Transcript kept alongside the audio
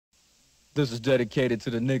This is dedicated to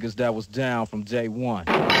the niggas that was down from day one.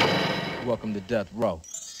 Welcome to Death Row.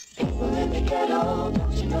 People in the ghetto,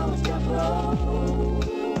 don't you know it's Death Row?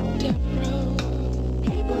 Death Row.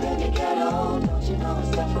 People in the ghetto, don't you know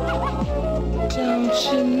it's Death Row?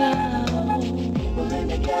 Don't you know? People in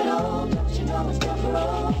the ghetto, don't you know it's Death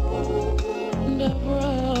Row? Death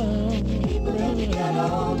Row. People in the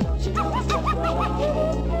ghetto, don't you know it's Death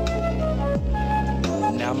Row?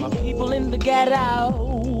 Now my people in the ghetto,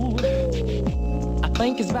 I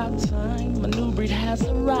think it's about time a new breed has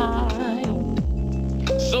arrived.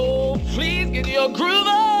 So please get your groove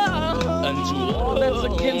on. And to all that's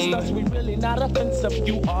against us, we really not offensive.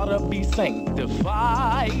 You ought to be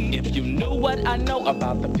sanctified. If you knew what I know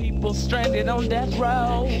about the people stranded on death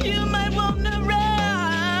row, you might want to ride.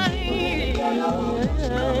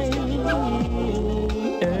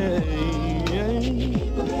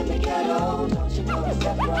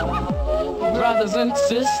 Brothers and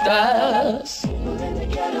sisters,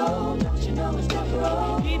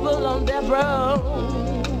 people on death row.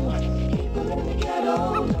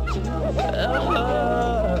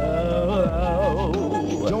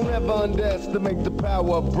 Don't ever underestimate the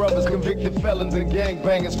power of brothers, convicted felons and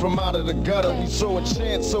gangbangers from out of the gutter. We saw a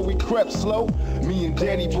chance, so we crept slow. Me and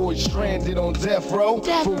Danny Boy stranded on death row.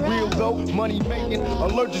 For real though, money making,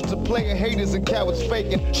 allergic to player haters and cowards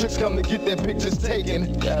faking. Chicks come to get their pictures taken,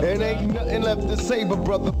 and ain't nothing left to say but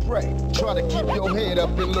brother pray. Try to keep your head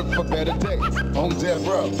up and look for better days on death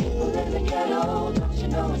row.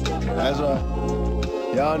 That's right.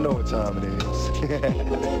 Y'all know what time it is.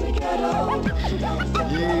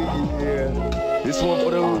 Yeah. This one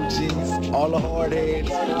for the OGs, all the hard heads,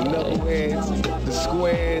 the knuckleheads, the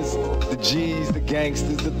squares, the G's, the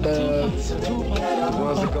gangsters, the thugs, the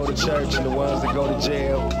ones that go to church and the ones that go to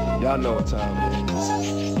jail. Y'all know what time it is.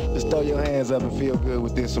 Just throw your hands up and feel good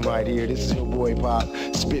with this one right here. This is your boy Pop,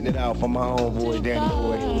 spitting it out for my homeboy Danny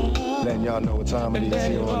Boy. Letting y'all know what time it is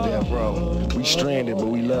here on Death Row. We stranded, but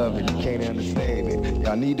we love it. You can't understand it.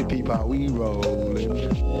 Y'all need to peep how we rollin'.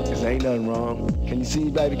 Cause ain't nothing wrong. Can you see,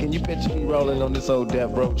 baby? Can you picture me rolling on this old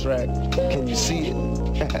Death Row track? Can you see it?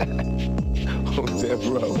 On Death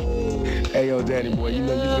Row. Hey, yo, Danny Boy, you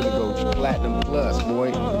know you finna go platinum plus, boy.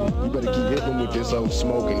 You better keep hitting with this old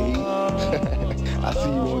smoking heat. I see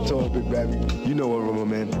you on tour, big baby. You know what room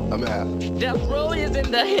I'm in. I'm out. Death Row is in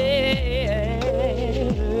the head.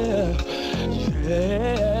 Yeah.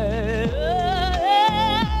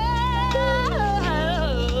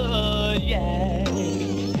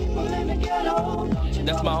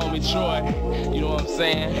 That's my homie Troy. You know what I'm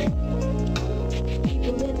saying?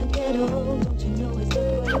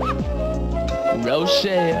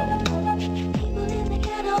 Rochelle.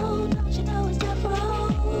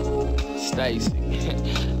 Stacy.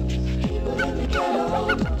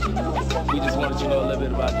 We just wanted you to know a little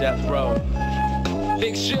bit about Death Row.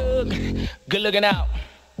 Big Suge, good looking out.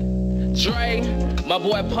 Dre, my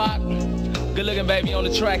boy Pac, good looking baby on the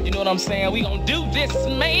track, you know what I'm saying? We gon' do this,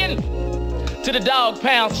 man. To the Dog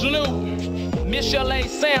Pound, Snoop, Miss L.A.,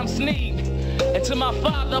 Sam Sneed, and to my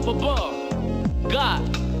father up above. God,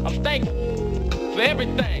 I'm thankful for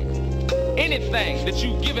everything, anything that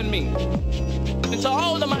you've given me. And to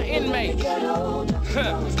all of my inmates,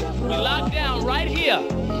 we locked down right here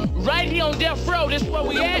on Death Row. This is where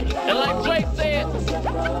we at. And like Dre said,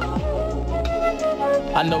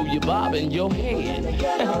 I know you're bobbing your head.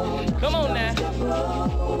 Come on now.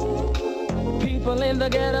 People in the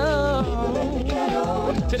ghetto.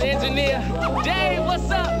 To the engineer, Dave,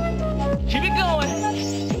 what's up? Keep it going.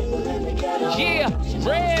 Yeah,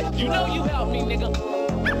 Red, you know you helped me, nigga.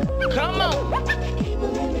 Come on.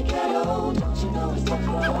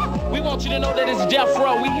 We want you to know that it's Death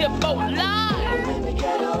Row. We here for live.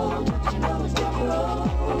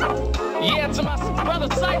 Yeah, to my brother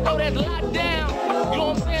Psycho that's locked down. You know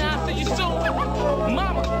what I'm saying? I'll see you soon.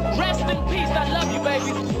 Mama, rest in peace. I love you,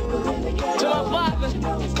 baby. To my father,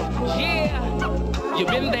 yeah. You've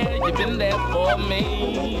been there for me.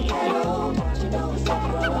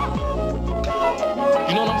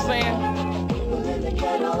 You know what I'm saying?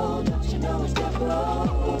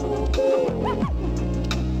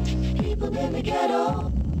 People in the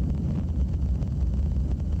ghetto.